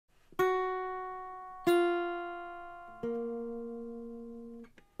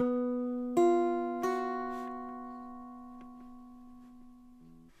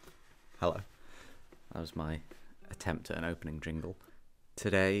That was my attempt at an opening jingle.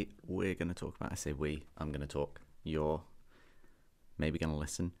 Today we're going to talk about, I say we, I'm going to talk, you're maybe going to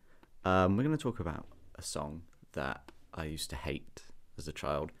listen. We're going to talk about a song that I used to hate as a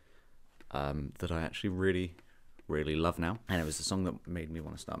child, that I actually really love now. And it was a song that made me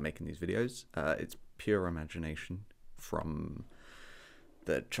want to start making these videos. It's Pure Imagination from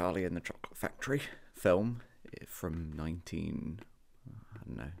the Charlie and the Chocolate Factory film from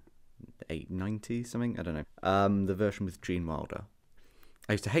 890 something, I don't know. The version with Gene Wilder.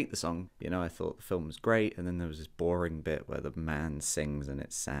 I used to hate the song, you know, I thought the film was great, and then there was this boring bit where the man sings and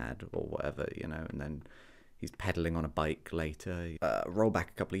it's sad or whatever, you know, and then he's pedaling on a bike later. Roll back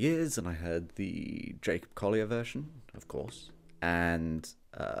a couple of years and I heard the Jacob Collier version, of course, and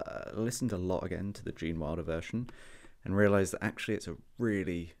listened a lot again to the Gene Wilder version and realised that actually it's a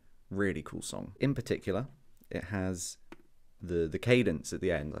really cool song. In particular, it has the cadence at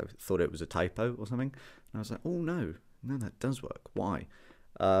the end. I thought it was a typo or something, and I was like, oh no, that does work. Why?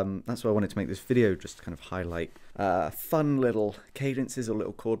 That's why I wanted to make this video, just to kind of highlight fun little cadences or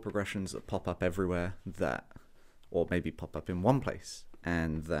little chord progressions that pop up everywhere, or maybe pop up in one place,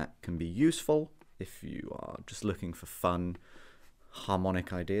 and that can be useful if you are just looking for fun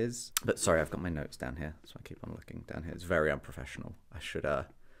harmonic ideas. But sorry, I've got my notes down here, so I keep on looking down here. It's very unprofessional. I should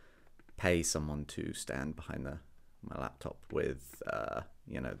pay someone to stand behind my laptop with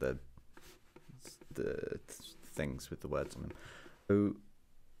you know, the things with the words on them. So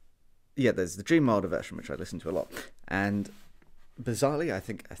yeah, there's the Gene Wilder version, which I listen to a lot, and bizarrely I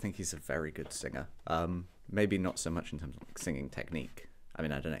think he's a very good singer. Maybe not so much in terms of like singing technique. I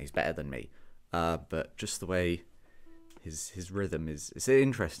mean, I don't know, he's better than me, but just the way his rhythm it's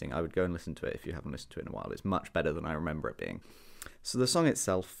interesting. I would go and listen to it if you haven't listened to it in a while. It's much better than I remember it being. So the song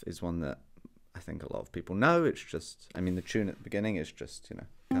itself is one that I think a lot of people know. It's just, I mean, the tune at the beginning is just, you know,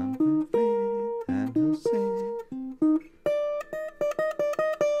 come with me and you'll see.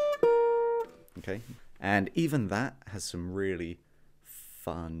 Okay, and even that has some really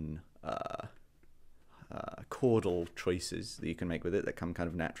fun chordal choices that you can make with it that come kind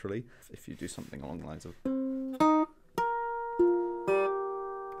of naturally if you do something along the lines of.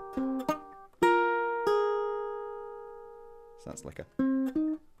 So that's like a.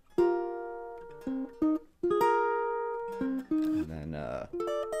 And then,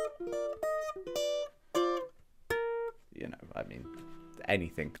 you know, I mean,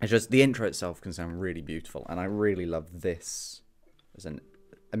 anything. It's just the intro itself can sound really beautiful, and I really love this as an.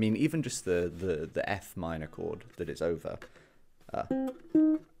 I mean, even just the F minor chord that it's over,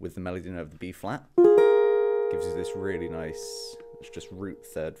 with the melody note of the B flat, gives you this really nice. It's just root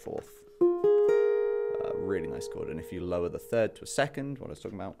third fourth. Really nice chord, and if you lower the third to a second, what I was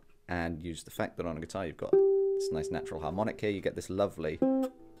talking about, and use the fact that on a guitar you've got this nice natural harmonic here, you get this lovely.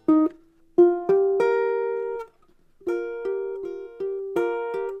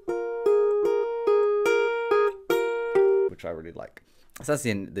 Which I really like. So that's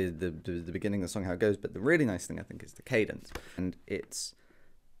the beginning of the song, how it goes, but the really nice thing I think is the cadence, and it's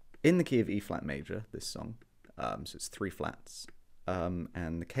in the key of E flat major, this song, so it's 3 flats,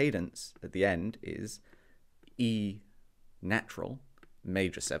 and the cadence at the end is E natural,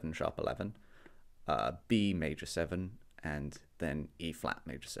 major 7 sharp 11, B major 7, and then E flat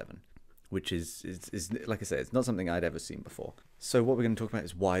major 7, which is like I say, it's not something I'd ever seen before. So what we're going to talk about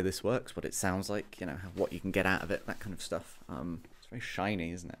is why this works, what it sounds like, you know, what you can get out of it, that kind of stuff. It's very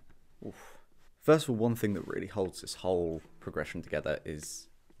shiny, isn't it? Oof. First of all, one thing that really holds this whole progression together is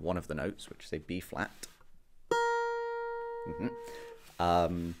one of the notes, which is a B flat,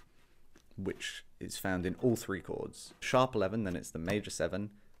 which is found in all 3 chords. Sharp 11, then it's the major 7,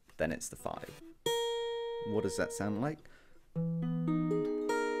 then it's the 5. What does that sound like?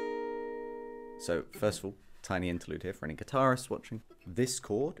 So first of all, tiny interlude here for any guitarists watching. This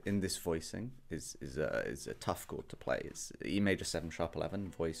chord in this voicing is a tough chord to play. It's E major 7 sharp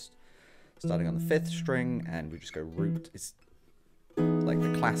 11 voiced starting on the 5th string, and we just go root. It's like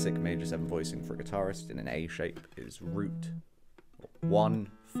the classic major 7 voicing for a guitarist in an A shape is root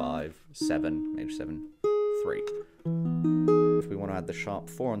 1 5 7 major 7 3. If we want to add the sharp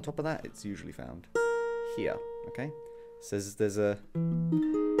 4 on top of that, it's usually found here. Okay, so it's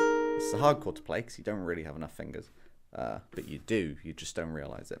a hard chord to play because you don't really have enough fingers, but you do, you just don't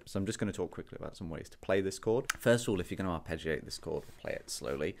realize it. So I'm just going to talk quickly about some ways to play this chord. First of all, if you're going to arpeggiate this chord or play it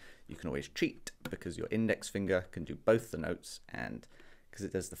slowly, you can always cheat because your index finger can do both the notes, and because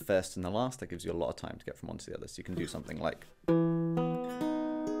it does the first and the last, that gives you a lot of time to get from one to the other. So you can do something like,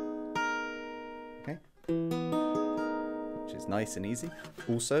 okay, which is nice and easy.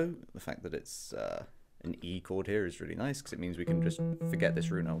 Also, the fact that it's an E chord here is really nice because it means we can just forget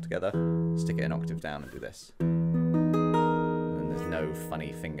this root altogether, stick it an octave down and do this. And there's no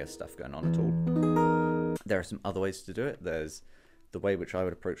funny finger stuff going on at all. There are some other ways to do it. There's the way which I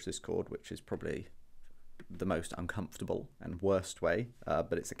would approach this chord, which is probably the most uncomfortable and worst way,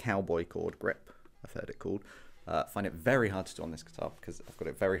 but it's a cowboy chord grip, I've heard it called. I find it very hard to do on this guitar because I've got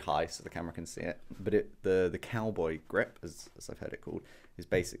it very high so the camera can see it. But the cowboy grip, as I've heard it called, is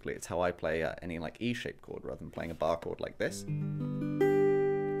basically, it's how I play any like E-shaped chord. Rather than playing a bar chord like this,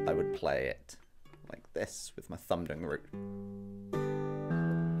 I would play it like this with my thumb doing the root.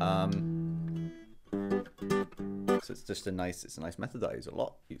 So it's just a nice method that I use a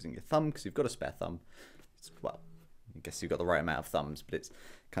lot, using your thumb because you've got a spare thumb. Well, I guess you've got the right amount of thumbs, but it's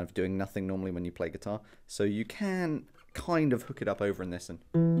kind of doing nothing normally when you play guitar. So you can kind of hook it up over in this and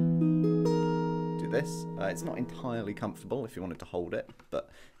do this. It's not entirely comfortable if you wanted to hold it, but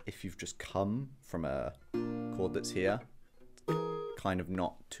if you've just come from a chord that's here, it's kind of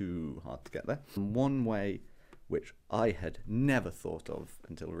not too hard to get there. One way which I had never thought of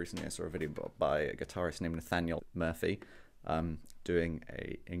until recently, I saw a video by a guitarist named Nathaniel Murphy, doing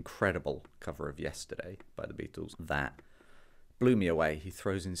an incredible cover of Yesterday by the Beatles. That blew me away. He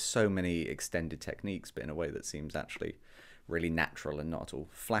throws in so many extended techniques, but in a way that seems actually really natural and not at all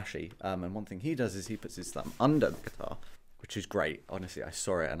flashy. And one thing he does is he puts his thumb under the guitar, which is great. Honestly, I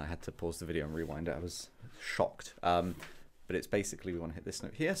saw it and I had to pause the video and rewind it. I was shocked. But it's basically, we want to hit this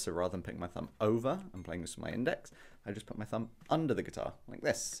note here, so rather than putting my thumb over and playing this with my index, I just put my thumb under the guitar, like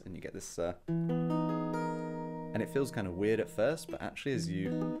this, and you get this, and it feels kind of weird at first, but actually as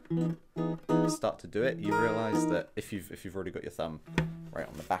you start to do it, you realise that if you've already got your thumb right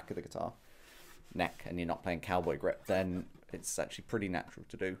on the back of the guitar neck, and you're not playing cowboy grip, then it's actually pretty natural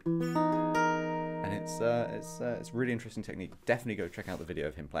to do. And it's a really interesting technique. Definitely go check out the video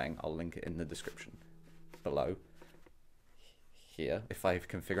of him playing. I'll link it in the description below. Here, if I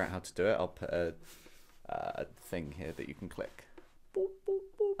can figure out how to do it, I'll put a thing here that you can click.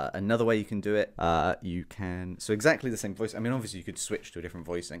 Another way you can do it, you can, so exactly the same voice. I mean, obviously you could switch to a different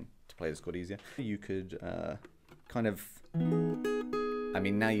voicing to play this chord easier. You could kind of, I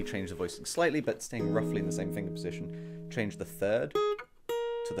mean, now you change the voicing slightly, but staying roughly in the same finger position. Change the third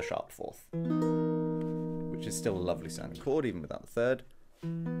to the sharp fourth, which is still a lovely sounding chord even without the third.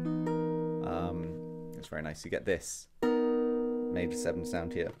 It's very nice. You get this major 7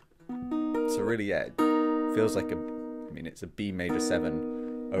 sound here. So really, yeah, it feels like it's a B major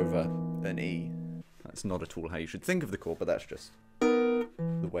 7 over an E. That's not at all how you should think of the chord, but that's just the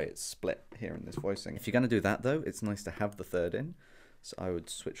way it's split here in this voicing. If you're going to do that though, it's nice to have the third in. So I would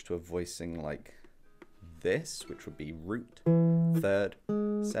switch to a voicing like this, which would be root, third,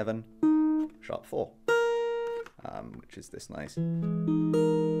 7, sharp 4, which is this nice,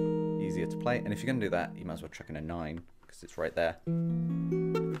 easier to play. And if you're going to do that, you might as well chuck in a 9, because it's right there.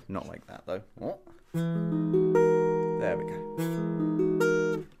 Not like that though. Oh. There we go.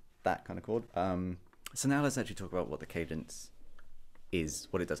 That kind of chord. So now let's actually talk about what the cadence is,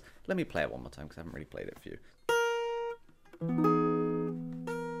 what it does. Let me play it one more time because I haven't really played it for you.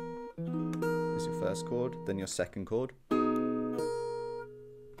 Here's your first chord, then your second chord, and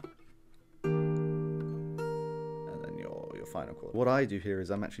then your final chord. What I do here is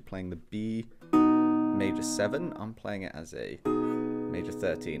I'm actually playing the B major 7. I'm playing it as a major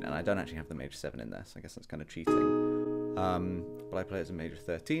 13, and I don't actually have the major 7 in there, so I guess that's kind of cheating. But I play it as a major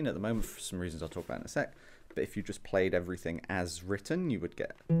 13 at the moment for some reasons I'll talk about in a sec. But if you just played everything as written, you would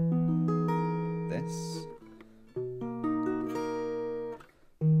get this.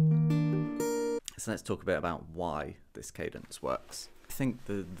 So let's talk a bit about why this cadence works. I think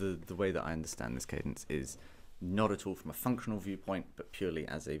the way that I understand this cadence is not at all from a functional viewpoint, but purely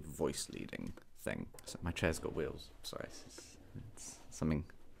as a voice leading thing. So my chair's got wheels. Sorry, it's something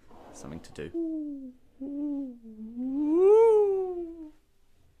to do.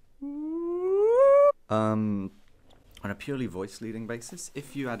 On a purely voice leading basis,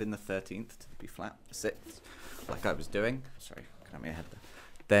 if you add in the 13th to the B flat, 6th, like I was doing, sorry, can I have my head there?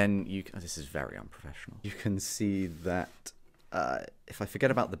 Then you can, this is very unprofessional. You can see that if I forget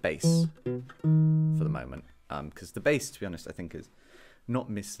about the bass for the moment, because the bass, to be honest, I think is not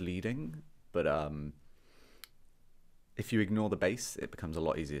misleading, but if you ignore the bass, it becomes a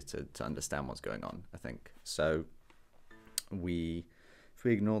lot easier to understand what's going on, I think. So if we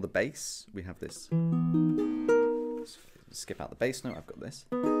ignore the bass, we have this. Skip out the bass note, I've got this.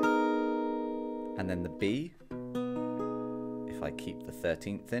 And then the B, if I keep the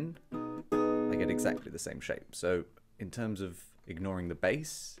 13th in, I get exactly the same shape. So in terms of ignoring the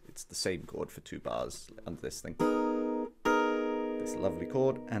bass, it's the same chord for 2 bars under this thing. This lovely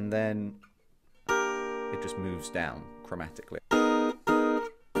chord, and then it just moves down chromatically.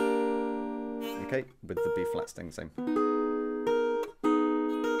 Okay, with the B flat staying the same.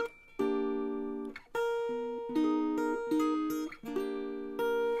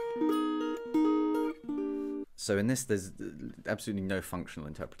 So in this, there's absolutely no functional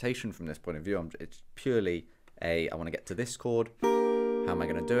interpretation from this point of view. It's purely I want to get to this chord. How am I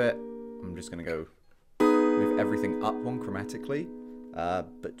going to do it? I'm just going to go move everything up one chromatically,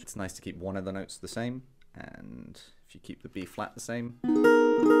 but it's nice to keep one of the notes the same. And if you keep the B flat the same,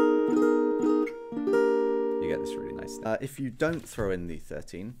 you get this really nice thing. If you don't throw in the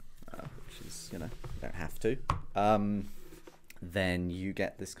 13, which is, you know, you don't have to, then you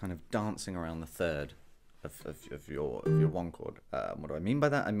get this kind of dancing around the third of your one chord. What do I mean by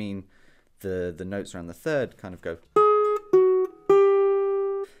that? I mean the notes around the third kind of go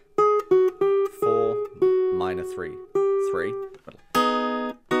 4, minor 3, 3.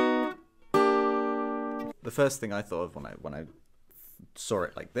 The first thing I thought of when I saw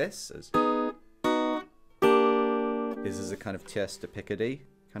it like this is as a kind of tierce de Picardy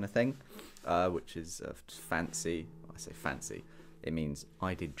kind of thing, which is fancy. I say fancy, it means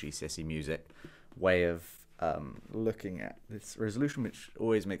I did GCSE music way of looking at this resolution, which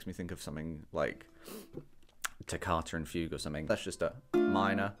always makes me think of something like Toccata and Fugue or something. That's just a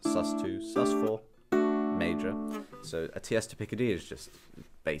minor, sus2, sus4, major. So a tierce de Picardy is just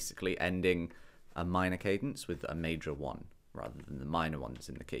basically ending a minor cadence with a major 1 rather than the minor ones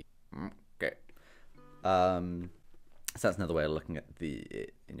in the key. Okay. So that's another way of looking at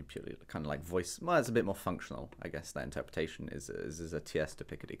in a purely kind of like voice. Well, it's a bit more functional, I guess. That interpretation is a tierce de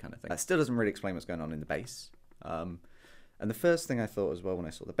Picardy kind of thing. That still doesn't really explain what's going on in the bass. And the first thing I thought as well when I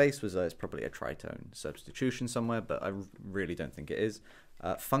saw the bass was it's probably a tritone substitution somewhere, but I really don't think it is.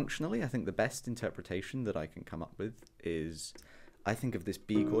 Functionally, I think the best interpretation that I can come up with is, I think of this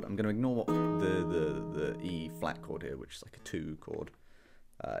B chord. I'm going to ignore the E flat chord here, which is like a 2 chord.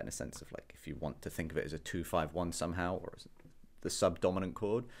 In a sense of like, if you want to think of it as a 2-5-1 somehow, or as the subdominant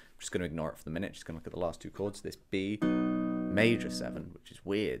chord, I'm just going to ignore it for the minute. Just going to look at the last 2 chords. This B major 7, which is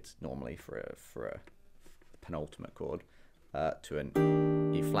weird normally for a penultimate chord, to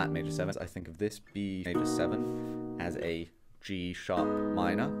an E flat major 7. I think of this B major 7 as a G sharp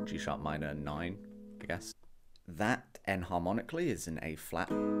minor 9, I guess. That enharmonically is an A flat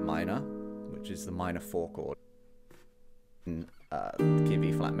minor, which is the minor 4 chord in the key of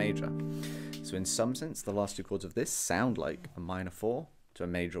E flat major. So in some sense, the last 2 chords of this sound like a minor 4 to a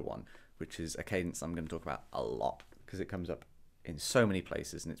major 1, which is a cadence I'm going to talk about a lot because it comes up in so many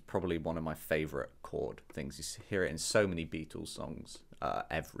places, and it's probably one of my favorite chord things. You hear it in so many Beatles songs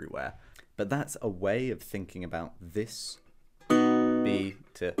everywhere. But that's a way of thinking about this B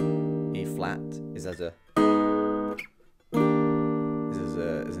to E flat is as an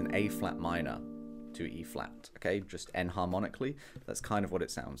A flat minor to E flat, okay, just enharmonically. That's kind of what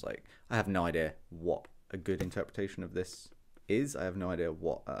it sounds like. I have no idea what a good interpretation of this is. I have no idea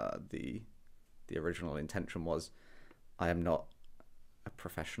what the original intention was. I am not a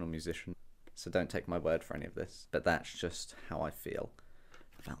professional musician, so don't take my word for any of this, but that's just how I feel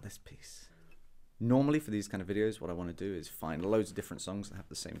about this piece. Normally for these kind of videos, what I want to do is find loads of different songs that have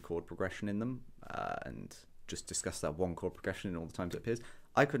the same chord progression in them, and just discuss that one chord progression in all the times it appears.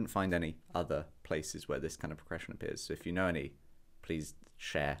 I couldn't find any other places where this kind of progression appears, so if you know any, please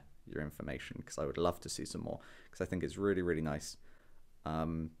share your information, because I would love to see some more, because I think it's really, really nice.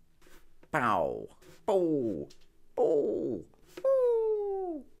 Bow, bow, bow.